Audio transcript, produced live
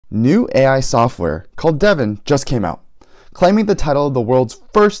New AI software called Devin just came out, claiming the title of the world's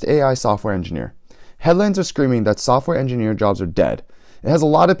first AI software engineer. Headlines are screaming that software engineer jobs are dead. It has a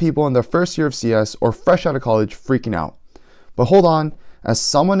lot of people in their first year of CS or fresh out of college freaking out. But hold on, as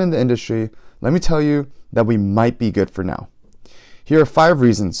someone in the industry, let me tell you that we might be good for now. Here are 5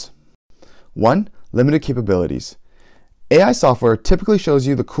 reasons. 1. Limited capabilities. AI software typically shows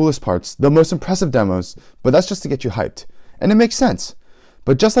you the coolest parts, the most impressive demos, but that's just to get you hyped. And it makes sense.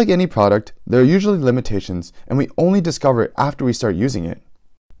 But just like any product, there are usually limitations, and we only discover it after we start using it.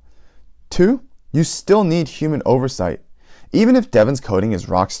 2. You still need human oversight. Even if Devin's coding is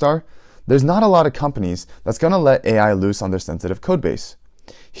rockstar, there's not a lot of companies that's going to let AI loose on their sensitive codebase.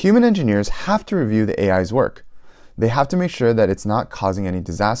 Human engineers have to review the AI's work. They have to make sure that it's not causing any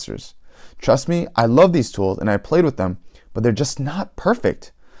disasters. Trust me, I love these tools and I played with them, but they're just not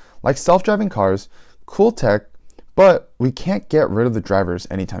perfect. Like self-driving cars, cool tech, but we can't get rid of the drivers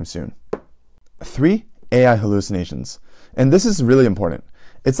anytime soon. 3. AI hallucinations. And this is really important.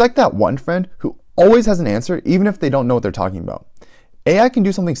 It's like that one friend who always has an answer even if they don't know what they're talking about. AI can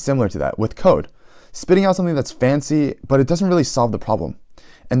do something similar to that with code, spitting out something that's fancy, but it doesn't really solve the problem.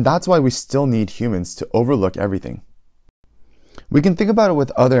 And that's why we still need humans to overlook everything. We can think about it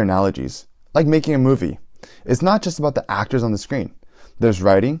with other analogies, like making a movie. It's not just about the actors on the screen. There's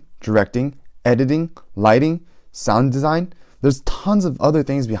writing, directing, editing, lighting, sound design. There's tons of other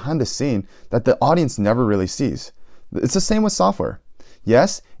things behind the scene that the audience never really sees. It's the same with software.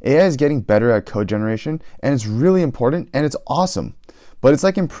 Yes, AI is getting better at code generation, and it's really important and it's awesome. But it's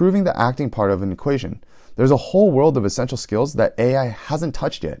like improving the acting part of an equation. There's a whole world of essential skills that AI hasn't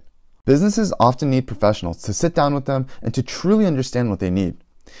touched yet. Businesses often need professionals to sit down with them and to truly understand what they need.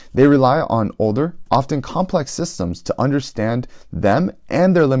 They rely on older, often complex systems to understand them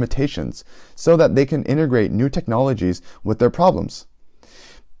and their limitations so that they can integrate new technologies with their problems.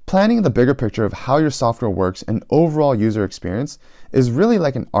 Planning the bigger picture of how your software works and overall user experience is really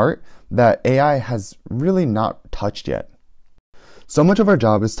like an art that AI has really not touched yet. So much of our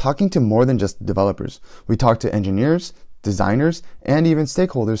job is talking to more than just developers. We talk to engineers, designers, and even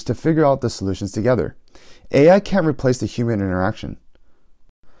stakeholders to figure out the solutions together. AI can't replace the human interaction.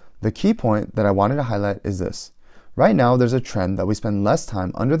 The key point that I wanted to highlight is this. Right now, there's a trend that we spend less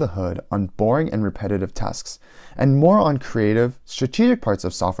time under the hood on boring and repetitive tasks, and more on creative, strategic parts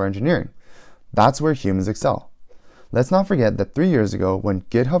of software engineering. That's where humans excel. Let's not forget that 3 years ago, when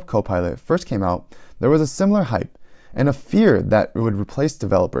GitHub Copilot first came out, there was a similar hype and a fear that it would replace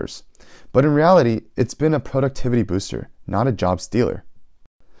developers. But in reality, it's been a productivity booster, not a job stealer.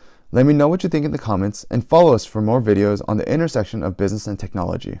 Let me know what you think in the comments and follow us for more videos on the intersection of business and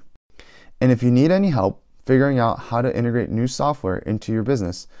technology. And if you need any help figuring out how to integrate new software into your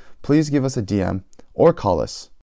business, please give us a DM or call us.